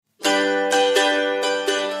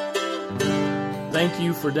Thank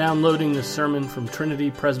you for downloading this sermon from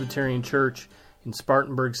Trinity Presbyterian Church in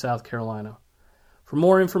Spartanburg, South Carolina. For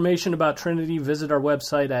more information about Trinity, visit our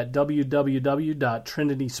website at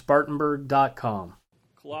www.trinityspartanburg.com.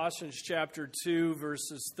 Colossians chapter 2,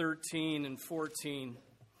 verses 13 and 14.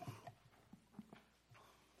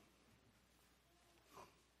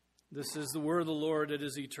 This is the word of the Lord, it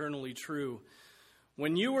is eternally true.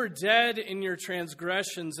 When you were dead in your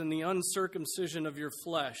transgressions and the uncircumcision of your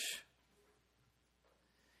flesh,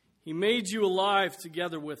 He made you alive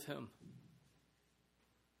together with Him,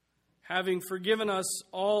 having forgiven us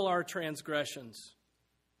all our transgressions,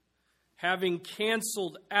 having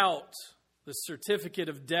canceled out the certificate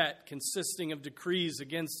of debt consisting of decrees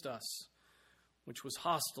against us, which was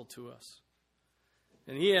hostile to us.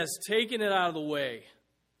 And He has taken it out of the way,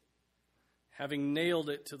 having nailed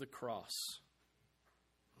it to the cross.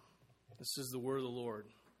 This is the word of the Lord.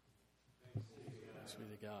 Thanks be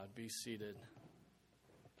to God. Be seated.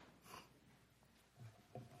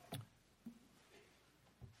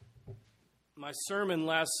 My sermon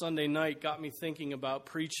last Sunday night got me thinking about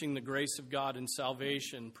preaching the grace of God in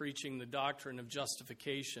salvation, preaching the doctrine of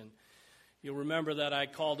justification. You'll remember that I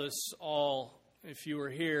called us all, if you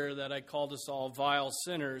were here, that I called us all vile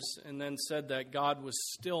sinners, and then said that God was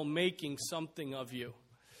still making something of you.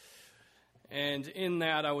 And in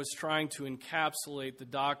that, I was trying to encapsulate the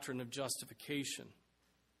doctrine of justification,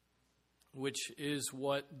 which is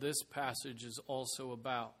what this passage is also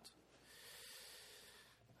about.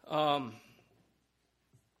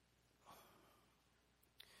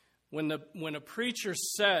 When a preacher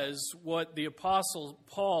says what the Apostle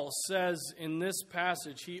Paul says in this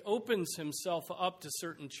passage, he opens himself up to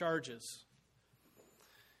certain charges.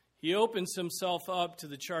 He opens himself up to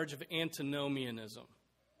the charge of antinomianism.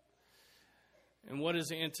 And what is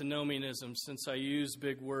antinomianism? Since I use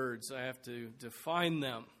big words, I have to define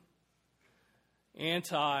them.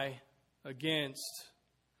 Anti, against,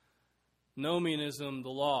 nomianism, the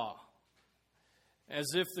law.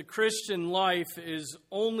 As if the Christian life is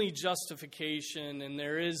only justification and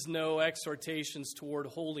there is no exhortations toward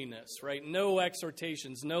holiness, right? No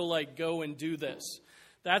exhortations, no like go and do this.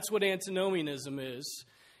 That's what antinomianism is,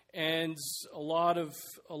 and a lot of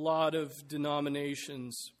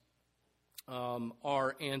denominations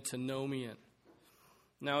are antinomian.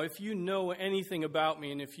 Now, if you know anything about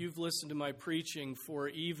me, and if you've listened to my preaching for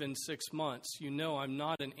even 6 months, you know I'm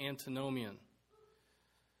not an antinomian.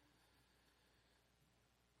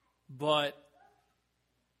 But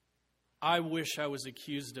I wish I was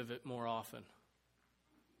accused of it more often.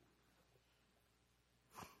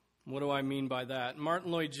 What do I mean by that?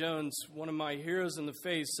 Martin Lloyd-Jones, one of my heroes in the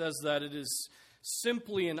faith, says that it is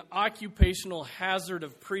simply an occupational hazard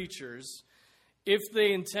of preachers, if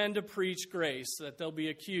they intend to preach grace, that they'll be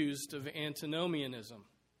accused of antinomianism.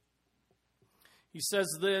 He says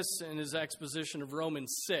this in his exposition of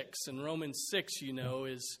Romans 6, and Romans 6, you know,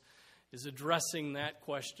 is addressing that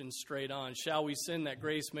question straight on. Shall we sin that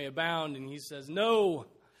grace may abound? And he says, no.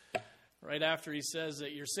 Right after he says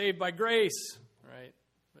that you're saved by grace, right?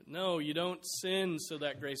 But no, you don't sin so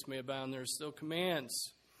that grace may abound. There are still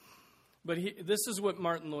commands. But this is what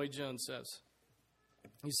Martin Lloyd-Jones says.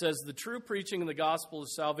 He says, the true preaching of the gospel of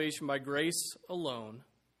salvation by grace alone,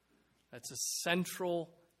 that's a central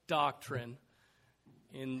doctrine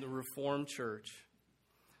in the Reformed Church.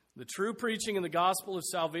 The true preaching of the gospel of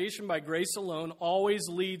salvation by grace alone always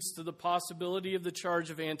leads to the possibility of the charge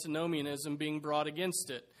of antinomianism being brought against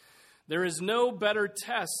it. There is no better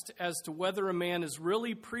test as to whether a man is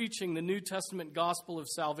really preaching the New Testament gospel of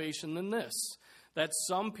salvation than this, that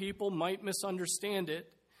some people might misunderstand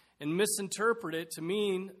it and misinterpret it to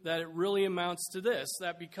mean that it really amounts to this,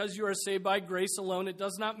 that because you are saved by grace alone, it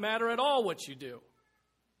does not matter at all what you do.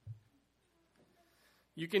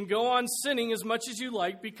 You can go on sinning as much as you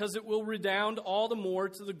like because it will redound all the more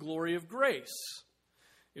to the glory of grace.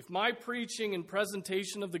 If my preaching and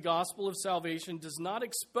presentation of the gospel of salvation does not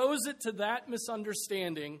expose it to that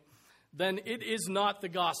misunderstanding, then it is not the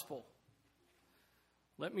gospel.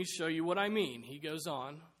 Let me show you what I mean. He goes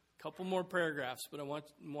on, a couple more paragraphs, but I want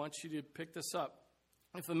you to pick this up.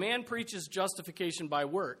 If a man preaches justification by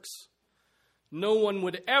works, no one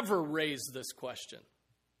would ever raise this question.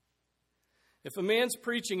 If a man's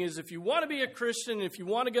preaching is, if you want to be a Christian, if you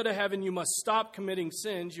want to go to heaven, you must stop committing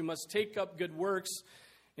sins, you must take up good works,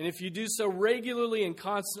 and if you do so regularly and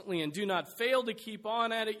constantly and do not fail to keep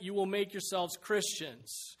on at it, you will make yourselves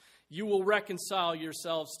Christians. You will reconcile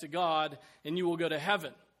yourselves to God, and you will go to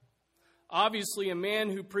heaven. Obviously, a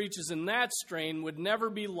man who preaches in that strain would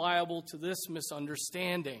never be liable to this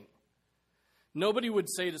misunderstanding. Nobody would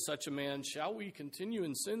say to such a man, "Shall we continue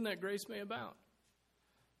in sin that grace may abound?"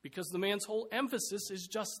 because the man's whole emphasis is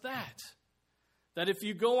just that. That if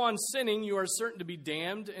you go on sinning, you are certain to be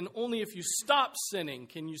damned, and only if you stop sinning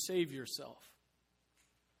can you save yourself.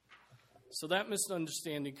 So that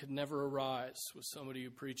misunderstanding could never arise with somebody who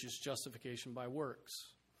preaches justification by works.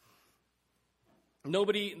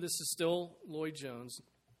 Nobody, this is still Lloyd Jones,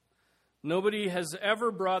 nobody has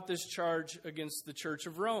ever brought this charge against the Church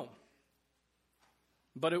of Rome.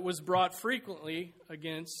 But it was brought frequently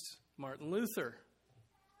against Martin Luther.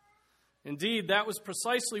 Indeed, that was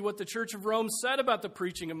precisely what the Church of Rome said about the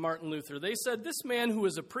preaching of Martin Luther. They said, this man who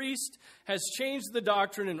is a priest has changed the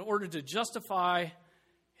doctrine in order to justify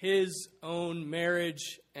his own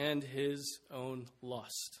marriage and his own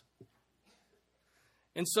lust.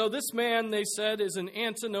 And so this man, they said, is an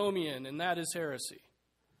antinomian, and that is heresy.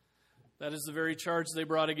 That is the very charge they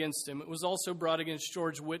brought against him. It was also brought against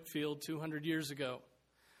George Whitefield 200 years ago.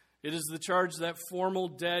 It is the charge that formal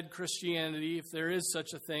dead Christianity, if there is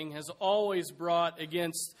such a thing, has always brought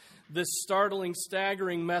against this startling,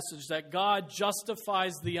 staggering message that God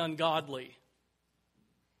justifies the ungodly.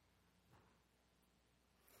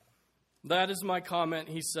 That is my comment,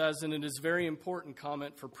 he says, and it is a very important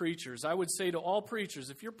comment for preachers. I would say to all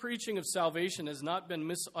preachers, if your preaching of salvation has not been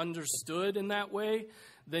misunderstood in that way,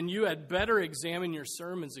 then you had better examine your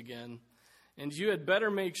sermons again. And you had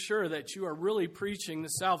better make sure that you are really preaching the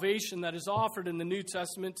salvation that is offered in the New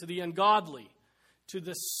Testament to the ungodly, to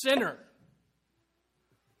the sinner,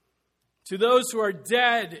 to those who are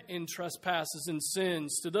dead in trespasses and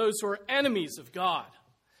sins, to those who are enemies of God.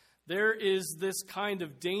 There is this kind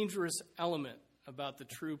of dangerous element about the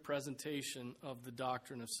true presentation of the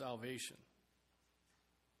doctrine of salvation.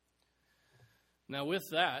 Now, with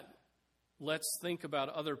that, let's think about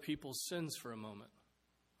other people's sins for a moment.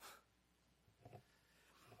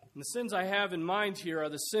 And the sins I have in mind here are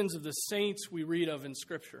the sins of the saints we read of in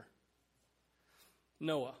Scripture.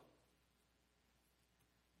 Noah.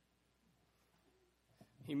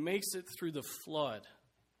 He makes it through the flood.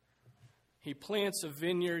 He plants a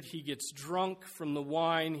vineyard. He gets drunk from the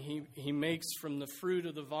wine he makes from the fruit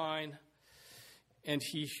of the vine. And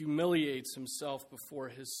he humiliates himself before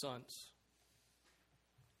his sons.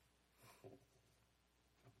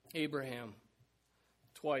 Abraham.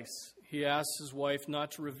 Twice, he asks his wife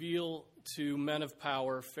not to reveal to men of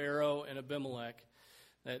power, Pharaoh and Abimelech,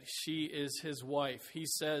 that she is his wife. He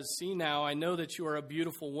says, see now, I know that you are a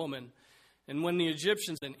beautiful woman. And when the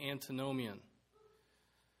Egyptians, an antinomian.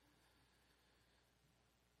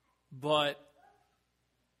 But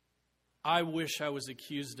I wish I was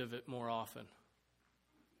accused of it more often.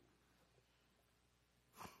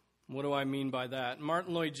 What do I mean by that?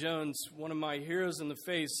 Martin Lloyd Jones, one of my heroes in the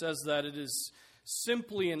faith, says that it is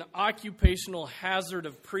simply an occupational hazard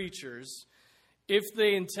of preachers, if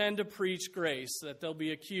they intend to preach grace, that they'll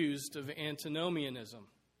be accused of antinomianism.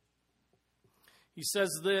 He says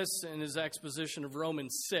this in his exposition of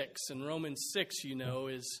Romans 6, and Romans 6, you know,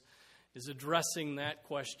 is addressing that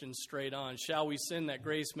question straight on. Shall we sin that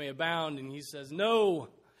grace may abound? And he says, no.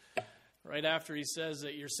 Right after he says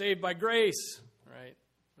that you're saved by grace, right?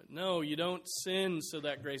 But no, you don't sin so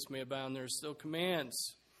that grace may abound. There are still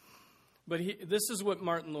commands. But this is what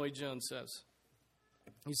Martin Lloyd Jones says.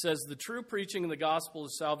 He says, the true preaching of the gospel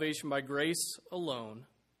of salvation by grace alone,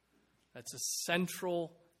 that's a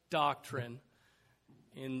central doctrine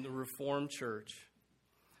in the Reformed Church.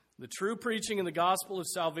 The true preaching of the gospel of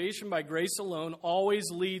salvation by grace alone always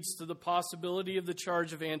leads to the possibility of the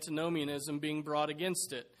charge of antinomianism being brought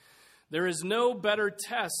against it. There is no better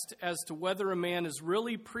test as to whether a man is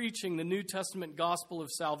really preaching the New Testament gospel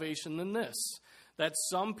of salvation than this. That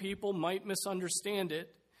some people might misunderstand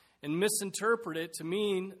it and misinterpret it to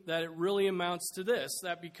mean that it really amounts to this,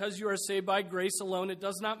 that because you are saved by grace alone, it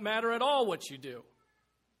does not matter at all what you do.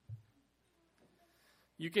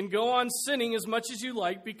 You can go on sinning as much as you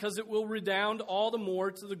like because it will redound all the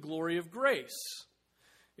more to the glory of grace.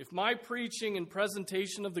 If my preaching and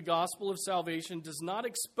presentation of the gospel of salvation does not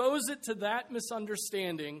expose it to that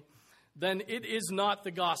misunderstanding, then it is not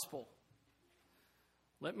the gospel.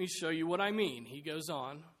 Let me show you what I mean. He goes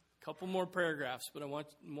on, a couple more paragraphs, but I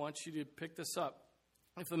want you to pick this up.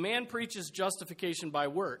 If a man preaches justification by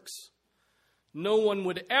works, no one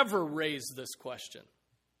would ever raise this question.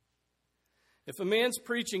 If a man's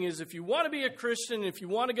preaching is, if you want to be a Christian, if you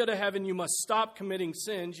want to go to heaven, you must stop committing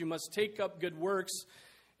sins, you must take up good works,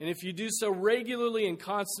 and if you do so regularly and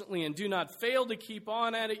constantly and do not fail to keep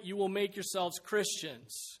on at it, you will make yourselves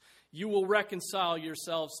Christians. You will reconcile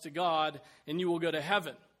yourselves to God, and you will go to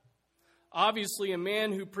heaven. Obviously, a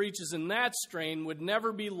man who preaches in that strain would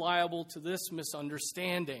never be liable to this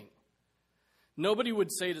misunderstanding. Nobody would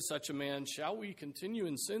say to such a man, shall we continue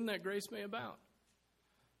in sin that grace may abound?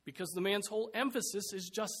 because the man's whole emphasis is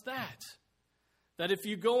just that. That if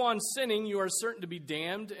you go on sinning, you are certain to be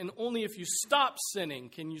damned, and only if you stop sinning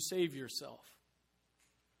can you save yourself.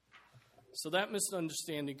 So that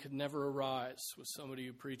misunderstanding could never arise with somebody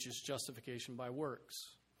who preaches justification by works.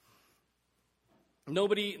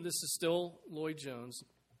 Nobody, this is still Lloyd Jones,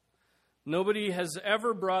 nobody has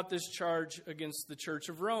ever brought this charge against the Church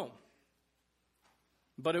of Rome.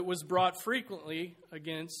 But it was brought frequently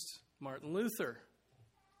against Martin Luther.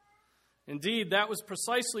 Indeed, that was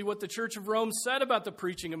precisely what the Church of Rome said about the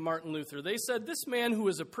preaching of Martin Luther. They said, this man who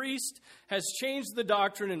is a priest has changed the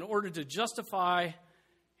doctrine in order to justify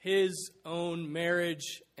his own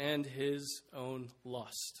marriage and his own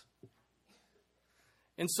lust.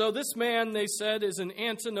 And so this man, they said, is an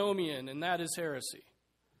antinomian, and that is heresy.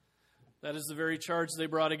 That is the very charge they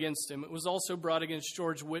brought against him. It was also brought against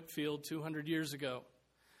George Whitefield 200 years ago.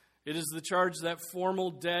 It is the charge that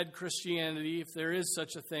formal dead Christianity, if there is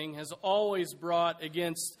such a thing, has always brought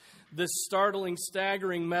against this startling,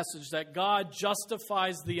 staggering message that God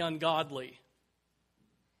justifies the ungodly.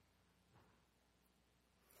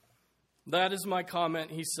 That is my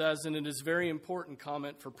comment, he says, and it is a very important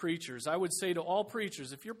comment for preachers. I would say to all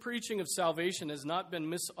preachers, if your preaching of salvation has not been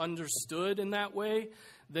misunderstood in that way,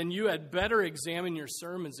 then you had better examine your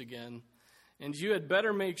sermons again. And you had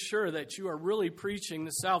better make sure that you are really preaching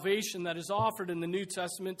the salvation that is offered in the New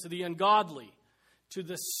Testament to the ungodly, to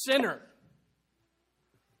the sinner,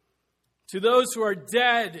 to those who are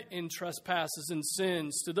dead in trespasses and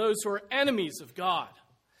sins, to those who are enemies of God.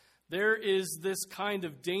 There is this kind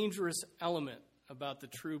of dangerous element about the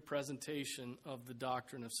true presentation of the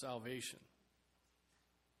doctrine of salvation.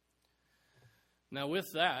 Now,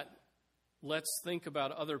 with that, let's think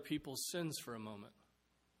about other people's sins for a moment.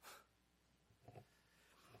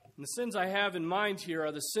 And the sins I have in mind here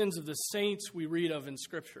are the sins of the saints we read of in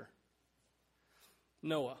Scripture.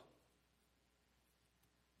 Noah.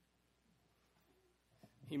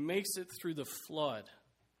 He makes it through the flood.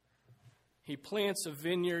 He plants a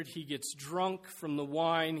vineyard. He gets drunk from the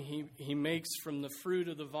wine he makes from the fruit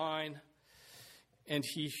of the vine. And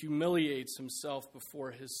he humiliates himself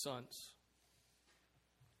before his sons.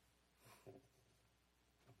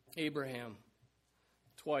 Abraham.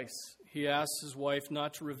 Twice, he asks his wife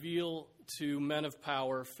not to reveal to men of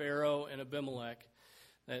power, Pharaoh and Abimelech,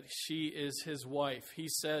 that she is his wife. He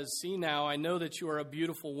says, see now, I know that you are a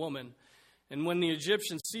beautiful woman. And when the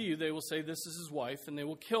Egyptians see you, they will say, this is his wife, and they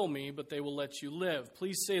will kill me, but they will let you live.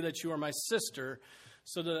 Please say that you are my sister,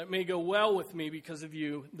 so that it may go well with me because of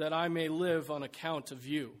you, that I may live on account of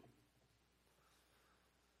you.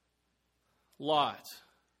 Lot.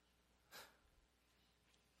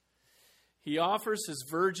 He offers his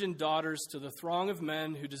virgin daughters to the throng of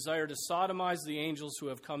men who desire to sodomize the angels who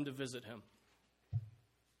have come to visit him.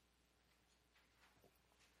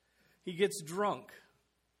 He gets drunk,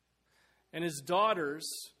 and his daughters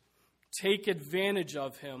take advantage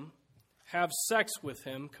of him, have sex with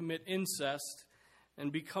him, commit incest,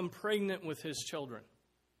 and become pregnant with his children.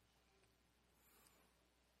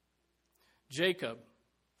 Jacob.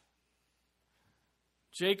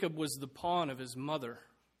 Jacob was the pawn of his mother.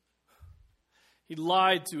 He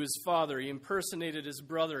lied to his father. He impersonated his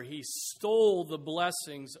brother. He stole the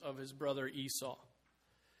blessings of his brother Esau.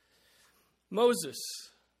 Moses,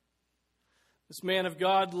 this man of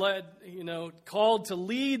God called to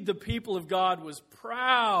lead the people of God, was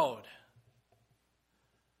proud.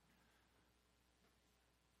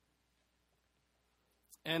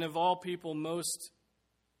 And of all people, most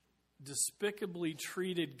despicably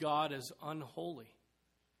treated God as unholy.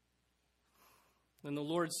 Then the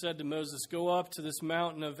Lord said to Moses, go up to this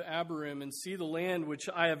mountain of Abarim and see the land which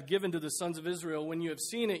I have given to the sons of Israel. When you have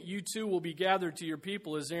seen it, you too will be gathered to your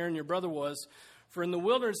people as Aaron your brother was. For in the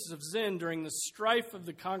wilderness of Zin, during the strife of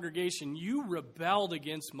the congregation, you rebelled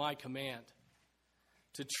against my command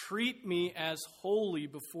to treat me as holy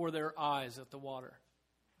before their eyes at the water.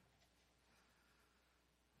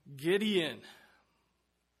 Gideon.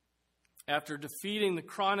 After defeating the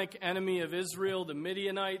chronic enemy of Israel, the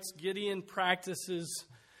Midianites, Gideon practices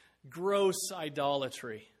gross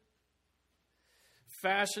idolatry,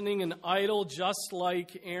 fashioning an idol just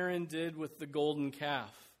like Aaron did with the golden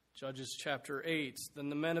calf. Judges chapter 8. Then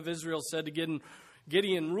the men of Israel said to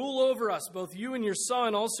Gideon, rule over us, both you and your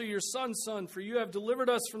son, also your son's son, for you have delivered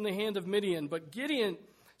us from the hand of Midian. But Gideon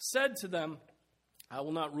said to them, I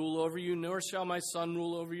will not rule over you, nor shall my son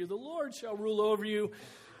rule over you. The Lord shall rule over you.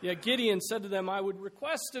 Yet Gideon said to them, I would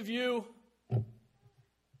request of you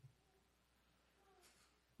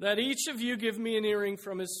that each of you give me an earring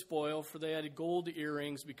from his spoil, for they had gold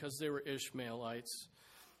earrings because they were Ishmaelites.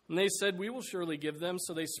 And they said, "We will surely give them."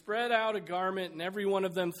 So they spread out a garment, and every one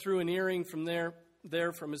of them threw an earring from there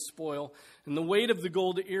from his spoil. And the weight of the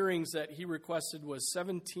gold earrings that he requested was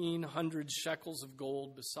 1,700 shekels of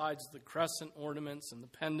gold, besides the crescent ornaments and the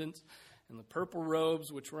pendants and the purple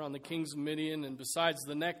robes which were on the kings of Midian, and besides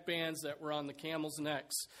the neck bands that were on the camels'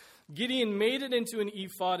 necks. Gideon made it into an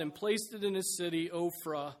ephod and placed it in his city,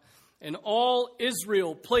 Ophrah, and all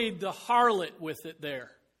Israel played the harlot with it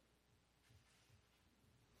there,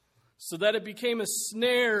 so that it became a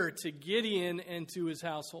snare to Gideon and to his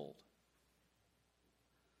household.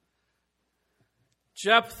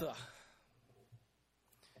 Jephthah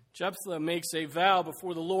makes a vow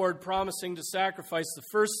before the Lord, promising to sacrifice the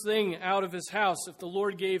first thing out of his house if the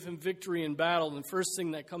Lord gave him victory in battle. And the first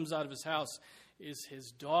thing that comes out of his house is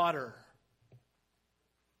his daughter.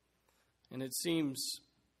 And it seems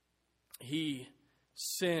he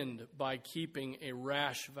sinned by keeping a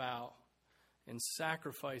rash vow and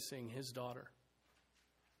sacrificing his daughter.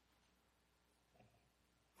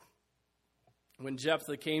 When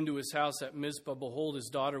Jephthah came to his house at Mizpah, behold, his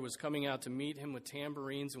daughter was coming out to meet him with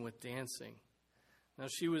tambourines and with dancing. Now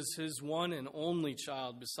she was his one and only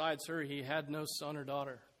child. Besides her, he had no son or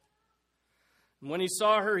daughter. And when he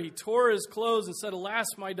saw her, he tore his clothes and said, "Alas,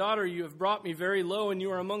 my daughter, you have brought me very low, and you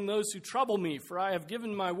are among those who trouble me, for I have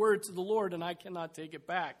given my word to the Lord, and I cannot take it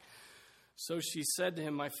back." So she said to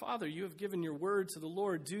him, "My father, you have given your word to the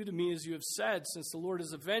Lord. Do to me as you have said, since the Lord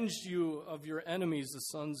has avenged you of your enemies, the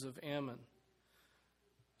sons of Ammon."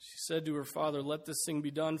 She said to her father, "Let this thing be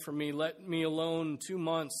done for me. Let me alone 2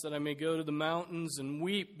 months, that I may go to the mountains and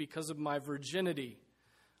weep because of my virginity,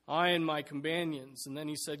 I and my companions." And then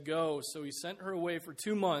he said, "Go." So he sent her away for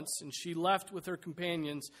 2 months, and she left with her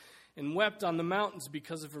companions and wept on the mountains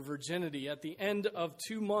because of her virginity. At the end of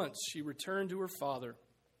 2 months, she returned to her father,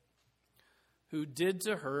 who did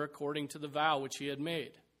to her according to the vow which he had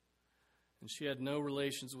made. And she had no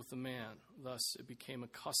relations with the man. Thus it became a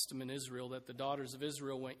custom in Israel that the daughters of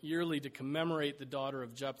Israel went yearly to commemorate the daughter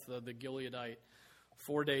of Jephthah the Gileadite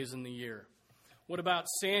 4 days in the year. What about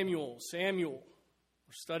Samuel?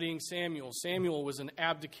 We're studying Samuel. Samuel was an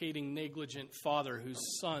abdicating, negligent father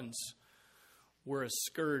whose sons were a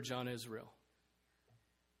scourge on Israel.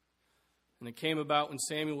 And it came about when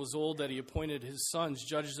Samuel was old that he appointed his sons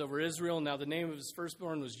judges over Israel. Now the name of his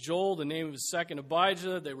firstborn was Joel, the name of his second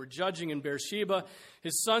Abijah. They were judging in Beersheba.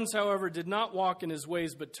 His sons, however, did not walk in his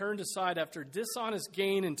ways, but turned aside after dishonest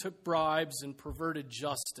gain and took bribes and perverted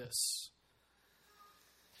justice.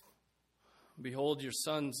 "Behold, your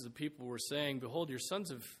sons," the people were saying, "behold, your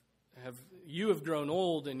sons have grown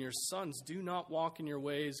old, and your sons do not walk in your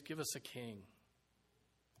ways. Give us a king."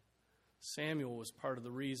 Samuel was part of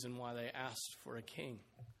the reason why they asked for a king.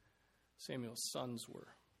 Samuel's sons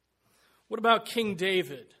were. What about King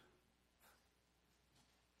David?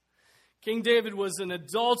 King David was an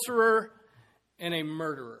adulterer and a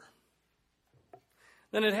murderer.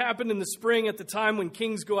 Then it happened in the spring, at the time when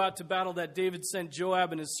kings go out to battle, that David sent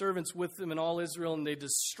Joab and his servants with him and all Israel, and they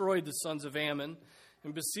destroyed the sons of Ammon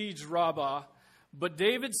and besieged Rabbah. But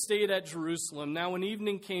David stayed at Jerusalem. Now when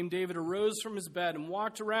evening came, David arose from his bed and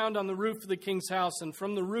walked around on the roof of the king's house. And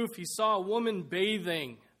from the roof he saw a woman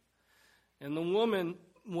bathing. And the woman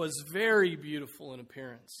was very beautiful in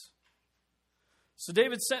appearance. So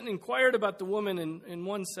David sent and inquired about the woman. And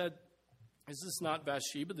one said, "Is this not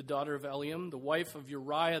Bathsheba, the daughter of Eliam, the wife of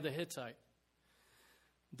Uriah the Hittite?"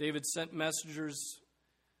 David sent messengers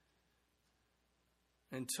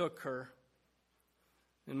and took her.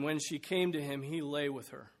 And when she came to him, he lay with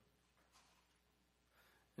her.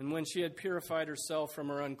 And when she had purified herself from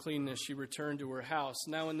her uncleanness, she returned to her house.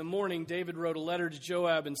 Now in the morning, David wrote a letter to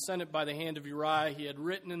Joab and sent it by the hand of Uriah. He had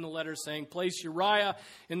written in the letter saying, "Place Uriah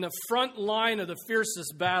in the front line of the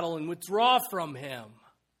fiercest battle and withdraw from him,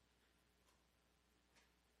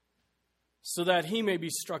 so that he may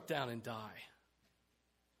be struck down and die."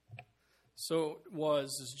 So it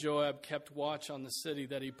was, as Joab kept watch on the city,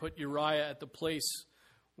 that he put Uriah at the place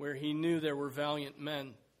where he knew there were valiant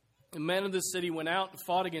men. The men of the city went out and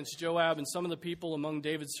fought against Joab, and some of the people among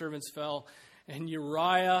David's servants fell, and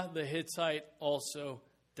Uriah the Hittite also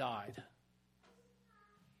died.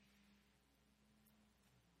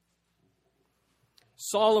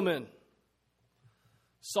 Solomon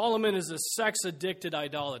is a sex-addicted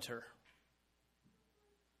idolater.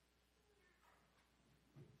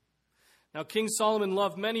 Now King Solomon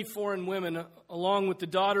loved many foreign women, along with the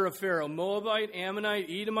daughter of Pharaoh, Moabite, Ammonite,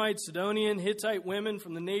 Edomite, Sidonian, Hittite women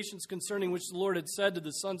from the nations concerning which the Lord had said to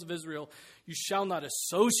the sons of Israel, "You shall not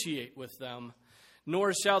associate with them,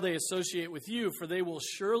 nor shall they associate with you, for they will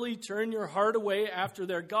surely turn your heart away after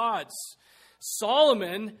their gods."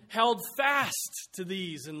 Solomon held fast to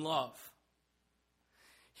these in love.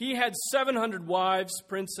 He had 700 wives,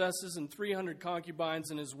 princesses, and 300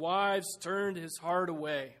 concubines, and his wives turned his heart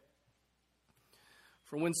away.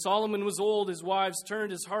 For when Solomon was old, his wives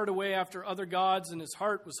turned his heart away after other gods, and his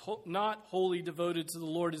heart was not wholly devoted to the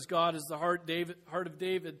Lord his God as the heart of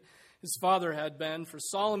David, his father, had been. For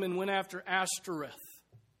Solomon went after Ashtoreth.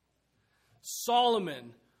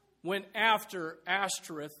 Solomon went after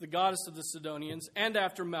Ashtoreth, the goddess of the Sidonians, and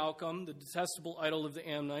after Malcham, the detestable idol of the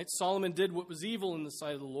Ammonites. Solomon did what was evil in the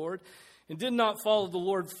sight of the Lord, and did not follow the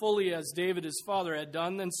Lord fully as David his father had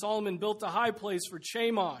done. Then Solomon built a high place for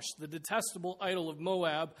Chemosh, the detestable idol of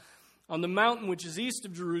Moab, on the mountain which is east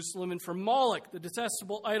of Jerusalem, and for Moloch, the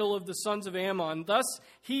detestable idol of the sons of Ammon. Thus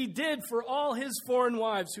he did for all his foreign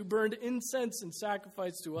wives who burned incense and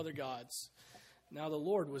sacrificed to other gods. Now the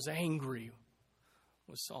Lord was angry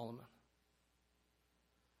with Solomon,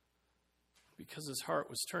 because his heart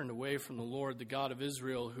was turned away from the Lord, the God of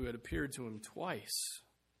Israel, who had appeared to him twice,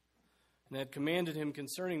 and had commanded him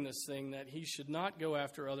concerning this thing, that he should not go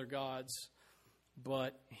after other gods,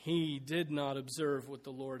 but he did not observe what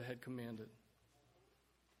the Lord had commanded.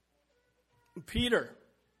 Peter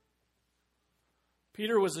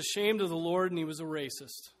was ashamed of the Lord, and he was a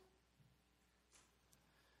racist.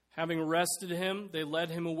 Having arrested him, they led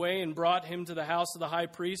him away and brought him to the house of the high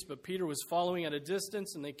priest. But Peter was following at a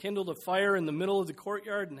distance, and they kindled a fire in the middle of the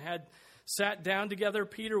courtyard and had sat down together.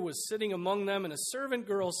 Peter was sitting among them, and a servant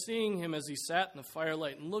girl, seeing him as he sat in the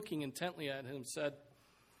firelight and looking intently at him, said,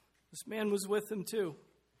 "This man was with him too."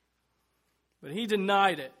 But he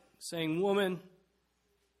denied it, saying, "Woman,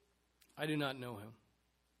 I do not know him."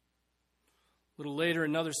 A little later,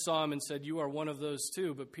 another saw him and said, "You are one of those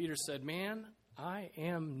too." But Peter said, "Man, I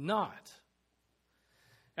am not."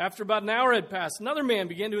 After about an hour had passed, another man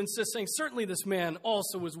began to insist, saying, "Certainly this man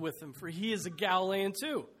also was with him, for he is a Galilean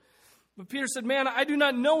too." But Peter said, "Man, I do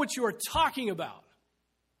not know what you are talking about."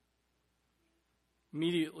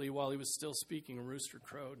 Immediately, while he was still speaking, a rooster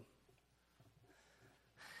crowed.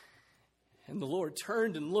 And the Lord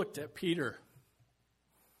turned and looked at Peter.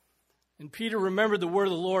 And Peter remembered the word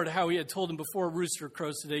of the Lord, how he had told him, "Before a rooster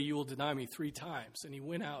crows today, you will deny me 3 times. And he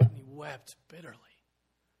went out and he wept bitterly.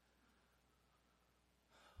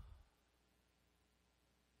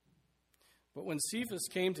 But when Cephas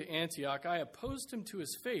came to Antioch, I opposed him to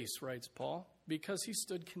his face, writes Paul, because he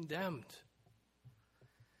stood condemned.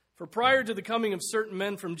 For prior to the coming of certain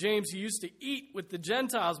men from James, he used to eat with the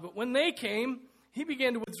Gentiles. But when they came, he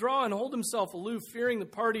began to withdraw and hold himself aloof, fearing the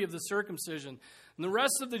party of the circumcision. And the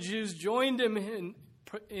rest of the Jews joined him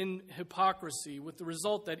in hypocrisy, with the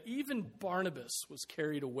result that even Barnabas was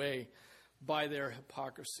carried away by their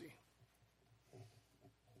hypocrisy.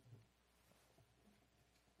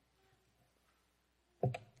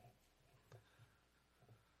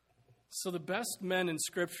 So the best men in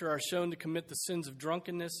Scripture are shown to commit the sins of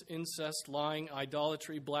drunkenness, incest, lying,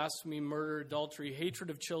 idolatry, blasphemy, murder, adultery,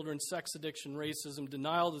 hatred of children, sex addiction, racism,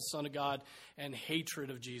 denial of the Son of God, and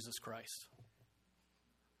hatred of Jesus Christ.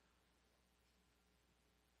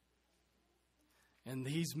 And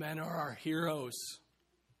these men are our heroes.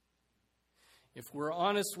 If we're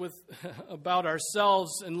honest about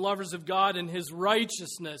ourselves and lovers of God and His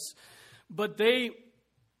righteousness, but they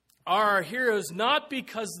are our heroes not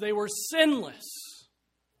because they were sinless,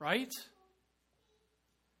 right?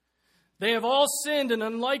 They have all sinned, and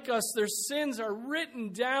unlike us, their sins are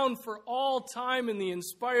written down for all time in the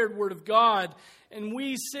inspired Word of God, and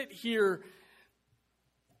we sit here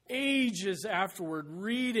ages afterward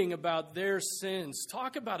reading about their sins.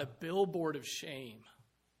 Talk about a billboard of shame.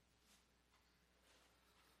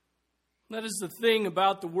 That is the thing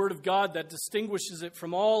about the Word of God that distinguishes it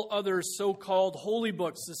from all other so-called holy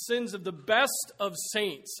books. The sins of the best of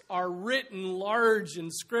saints are written large in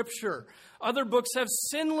Scripture. Other books have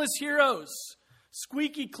sinless heroes,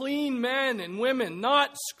 squeaky clean men and women,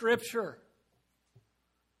 not Scripture.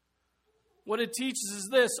 What it teaches is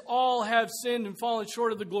this: all have sinned and fallen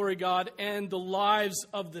short of the glory of God, and the lives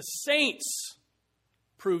of the saints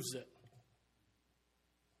proves it.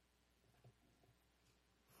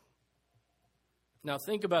 Now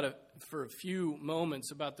think about it for a few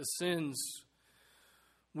moments about the sins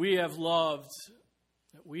we have loved,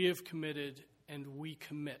 that we have committed, and we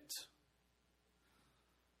commit.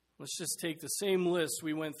 Let's just take the same list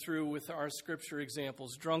we went through with our Scripture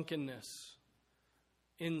examples: drunkenness,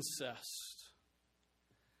 incest,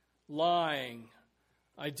 lying,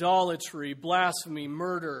 idolatry, blasphemy,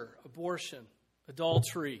 murder, abortion,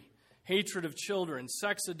 adultery, hatred of children,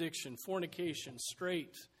 sex addiction, fornication,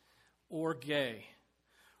 straight or gay,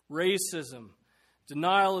 racism,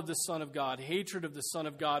 denial of the Son of God, hatred of the Son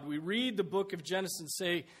of God, we read the book of Genesis and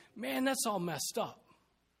say, man, that's all messed up.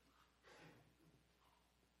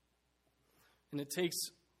 And it takes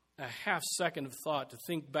a half second of thought to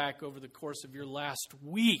think back over the course of your last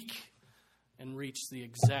week and reach the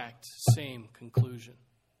exact same conclusion.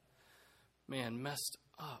 Man, messed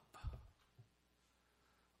up.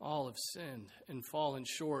 All have sinned and fallen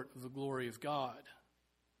short of the glory of God.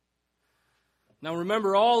 Now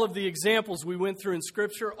remember, all of the examples we went through in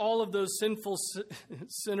Scripture, all of those sinful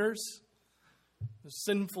sinners,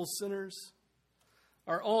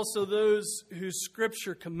 are also those whose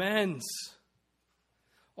Scripture commends.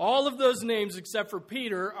 All of those names, except for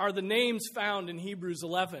Peter, are the names found in Hebrews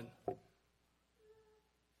 11.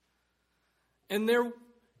 And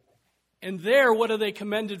there, what are they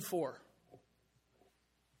commended for?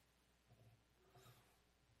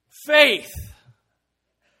 Faith.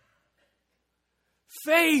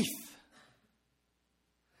 Faith.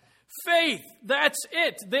 Faith. That's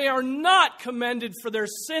it. They are not commended for their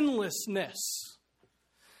sinlessness.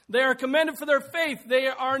 They are commended for their faith. They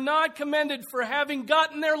are not commended for having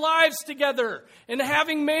gotten their lives together and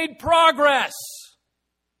having made progress.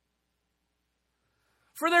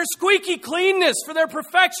 For their squeaky cleanness, for their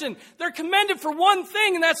perfection. They're commended for one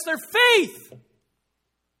thing, and that's their faith.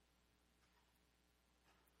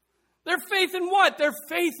 Their faith in what? Their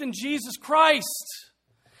faith in Jesus Christ.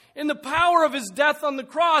 In the power of His death on the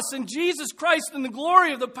cross, in Jesus Christ, in the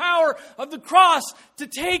glory of the power of the cross to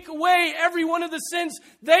take away every one of the sins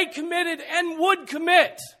they committed and would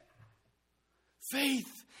commit.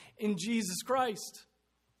 Faith in Jesus Christ.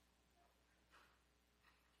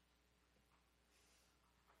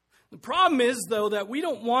 The problem is, though, that we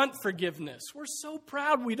don't want forgiveness. We're so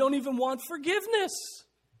proud we don't even want forgiveness.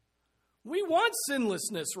 We want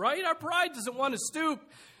sinlessness, right? Our pride doesn't want to stoop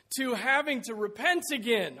to having to repent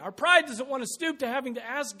again. Our pride doesn't want to stoop to having to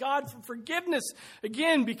ask God for forgiveness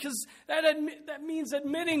again, because that means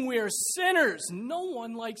admitting we are sinners. No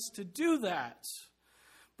one likes to do that.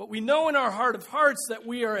 But we know in our heart of hearts that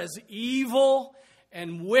we are as evil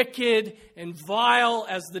and wicked and vile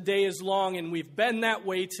as the day is long, and we've been that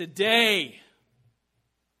way today.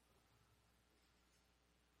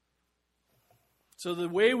 So the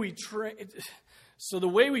way we try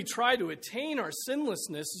to attain our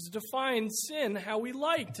sinlessness is to define sin how we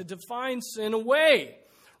like, to define sin away.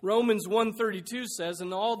 Romans 1:32 says,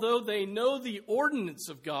 and although they know the ordinance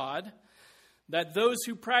of God, that those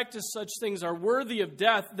who practice such things are worthy of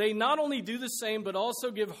death, they not only do the same, but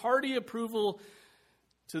also give hearty approval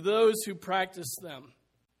to those who practice them.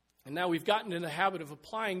 And now we've gotten in the habit of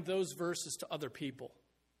applying those verses to other people.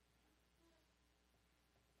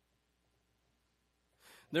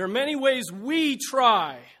 There are many ways we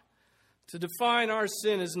try to define our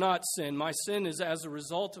sin as not sin. My sin is as a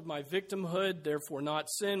result of my victimhood, therefore not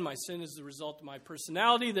sin. My sin is the result of my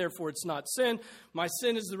personality, therefore it's not sin. My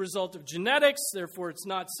sin is the result of genetics, therefore it's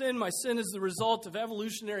not sin. My sin is the result of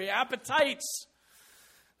evolutionary appetites,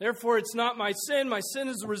 therefore it's not my sin. My sin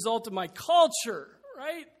is the result of my culture,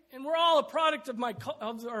 right? And we're all a product of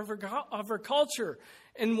our culture.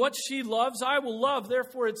 And what she loves, I will love,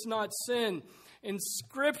 therefore it's not sin. And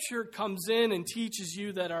Scripture comes in and teaches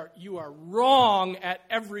you that you are wrong at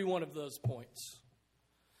every one of those points.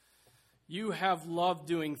 You have loved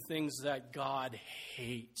doing things that God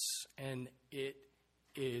hates, and it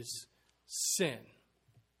is sin.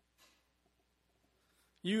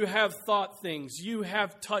 You have thought things, you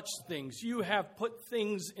have touched things, you have put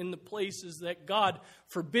things in the places that God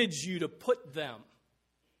forbids you to put them.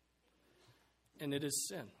 And it is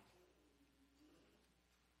sin.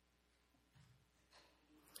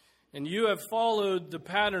 And you have followed the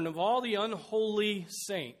pattern of all the unholy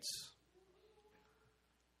saints.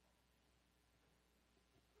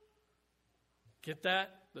 Get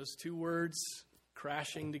that? Those two words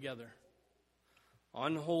crashing together.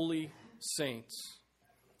 Unholy saints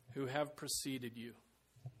who have preceded you.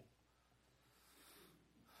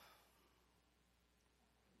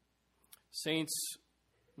 Saints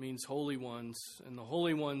means holy ones, and the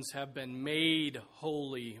holy ones have been made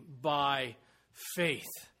holy by faith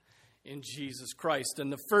in Jesus Christ.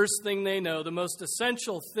 And the first thing they know, the most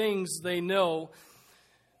essential things they know,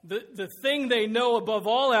 the thing they know above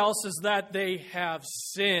all else is that they have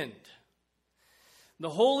sinned. The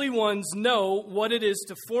holy ones know what it is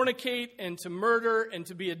to fornicate and to murder and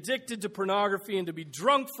to be addicted to pornography and to be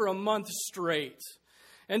drunk for a month straight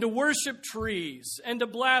and to worship trees and to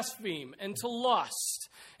blaspheme and to lust.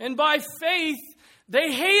 And by faith,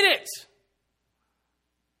 they hate it.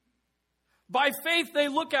 By faith, they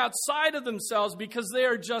look outside of themselves because they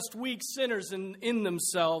are just weak sinners in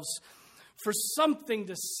themselves. for something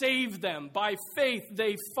to save them. By faith,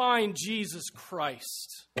 they find Jesus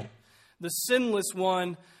Christ, the sinless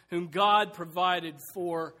one whom God provided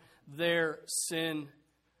for their sin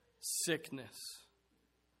sickness.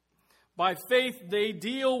 By faith, they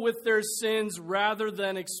deal with their sins rather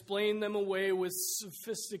than explain them away with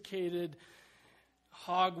sophisticated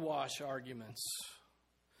hogwash arguments.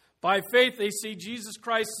 By faith, they see Jesus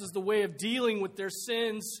Christ as the way of dealing with their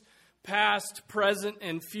sins, past, present,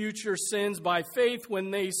 and future sins. By faith,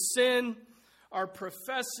 when they sin, are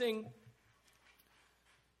professing.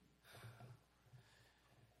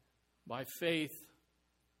 By faith,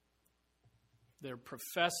 they're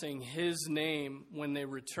professing His name when they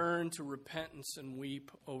return to repentance and weep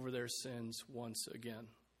over their sins once again.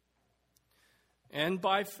 And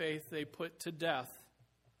by faith, they put to death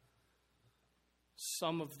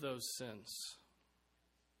some of those sins.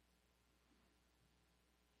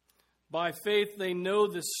 By faith, they know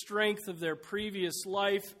the strength of their previous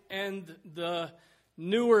life and the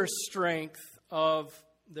newer strength of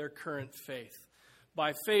their current faith.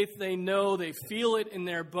 By faith, they know, they feel it in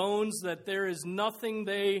their bones that there is nothing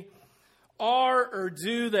they are or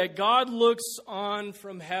do that God looks on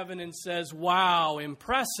from heaven and says, wow,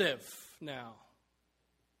 impressive now.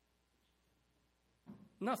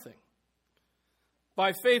 Nothing.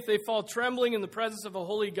 By faith, they fall trembling in the presence of a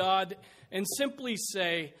holy God and simply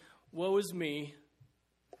say, woe is me,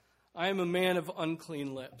 I am a man of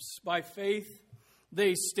unclean lips. By faith,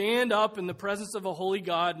 they stand up in the presence of a holy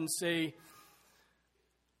God and say,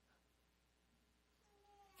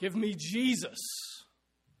 give me Jesus.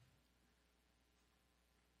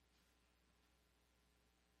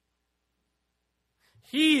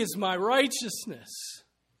 He is my righteousness.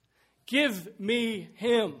 Give me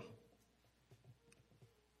Him.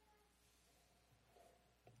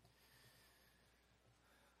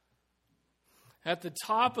 At the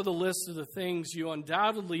top of the list of the things you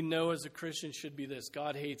undoubtedly know as a Christian should be this: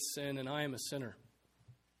 God hates sin and I am a sinner.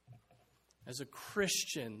 As a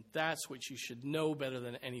Christian, that's what you should know better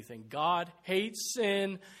than anything. God hates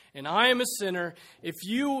sin, and I am a sinner. If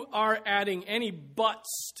you are adding any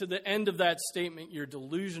buts to the end of that statement, you're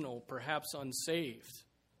delusional, perhaps unsaved.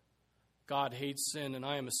 God hates sin, and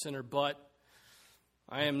I am a sinner, but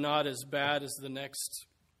I am not as bad as the next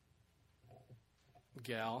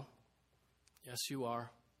gal. Yes, you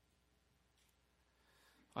are.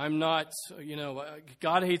 I'm not,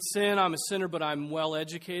 God hates sin, I'm a sinner, but I'm well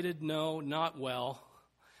educated. No, not well.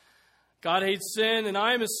 God hates sin, and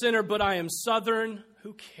I am a sinner, but I am Southern.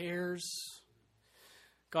 Who cares?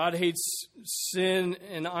 God hates sin,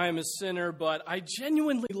 and I am a sinner, but I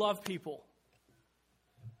genuinely love people.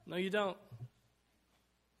 No, you don't.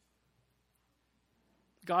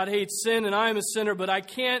 God hates sin, and I am a sinner, but I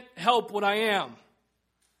can't help what I am.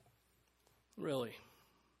 Really?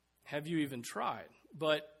 Have you even tried?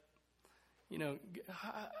 But,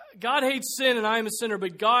 God hates sin and I am a sinner,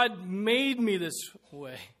 but God made me this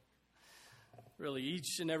way. Really,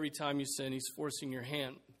 each and every time you sin, He's forcing your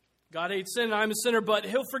hand. God hates sin and I'm a sinner, but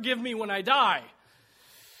He'll forgive me when I die.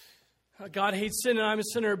 God hates sin and I'm a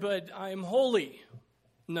sinner, but I am holy.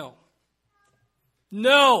 No.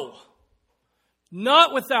 No.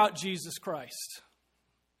 Not without Jesus Christ.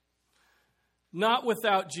 Not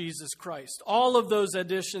without Jesus Christ. All of those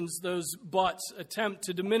additions, those buts, attempt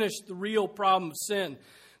to diminish the real problem of sin,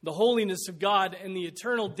 the holiness of God, and the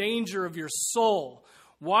eternal danger of your soul.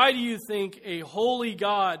 Why do you think a holy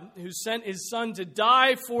God who sent His Son to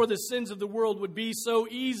die for the sins of the world would be so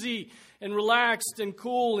easy and relaxed and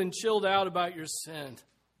cool and chilled out about your sin?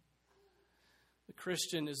 The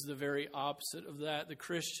Christian is the very opposite of that. The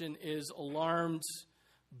Christian is alarmed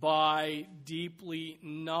by, deeply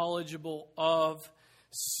knowledgeable of,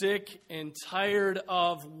 sick and tired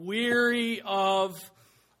of, weary of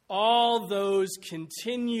all those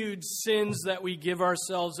continued sins that we give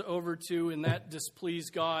ourselves over to and that displease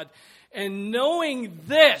God. And knowing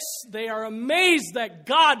this, they are amazed that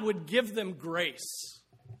God would give them grace.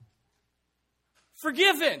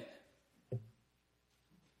 Forgiven.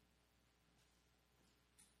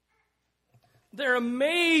 They're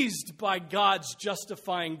amazed by God's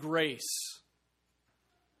justifying grace.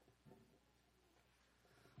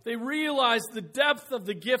 They realize the depth of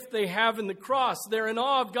the gift they have in the cross. They're in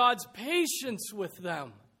awe of God's patience with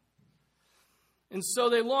them. And so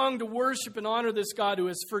they long to worship and honor this God who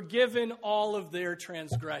has forgiven all of their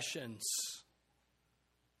transgressions.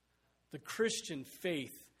 The Christian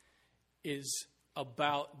faith is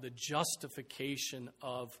about the justification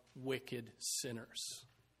of wicked sinners.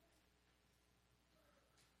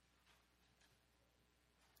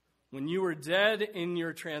 When you were dead in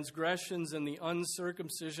your transgressions and the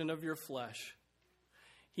uncircumcision of your flesh,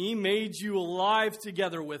 He made you alive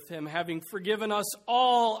together with him, having forgiven us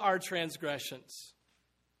all our transgressions,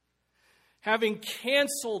 having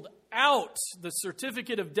canceled out the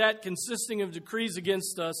certificate of debt consisting of decrees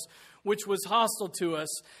against us, which was hostile to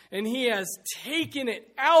us, and he has taken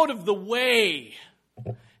it out of the way,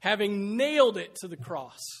 having nailed it to the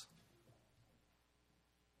cross.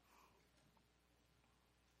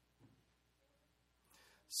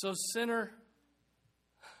 So, sinner,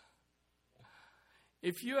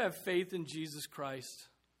 if you have faith in Jesus Christ,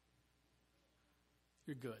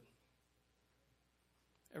 you're good.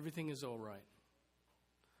 Everything is all right.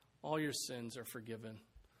 All your sins are forgiven.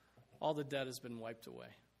 All the debt has been wiped away.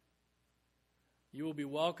 You will be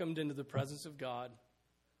welcomed into the presence of God,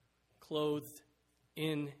 clothed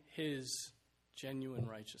in his genuine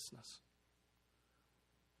righteousness.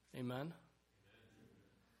 Amen?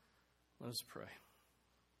 Let us pray.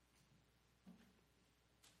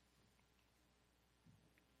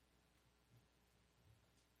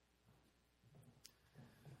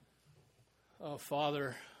 Oh,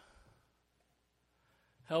 Father,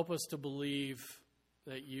 help us to believe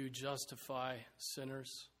that you justify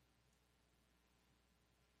sinners.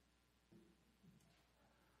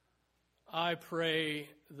 I pray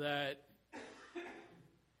that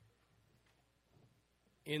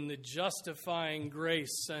in the justifying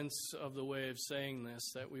grace sense of the way of saying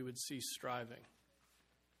this, that we would cease striving.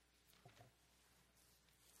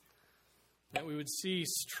 That we would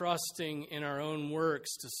cease trusting in our own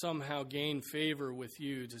works to somehow gain favor with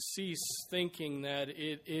you, to cease thinking that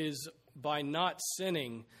it is by not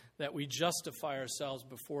sinning that we justify ourselves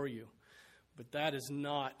before you. But that is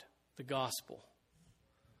not the gospel.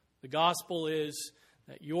 The gospel is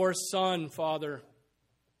that your Son, Father,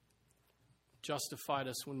 justified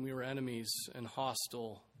us when we were enemies and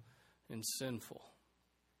hostile and sinful.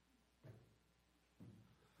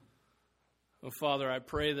 Oh, Father, I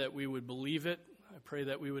pray that we would believe it. I pray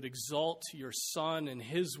that we would exalt your Son and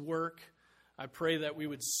his work. I pray that we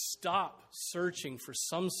would stop searching for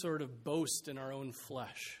some sort of boast in our own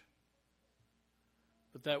flesh,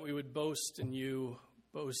 but that we would boast in you,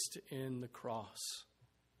 boast in the cross,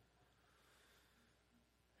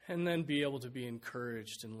 and then be able to be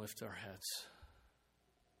encouraged and lift our heads.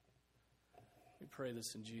 We pray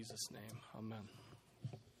this in Jesus' name. Amen.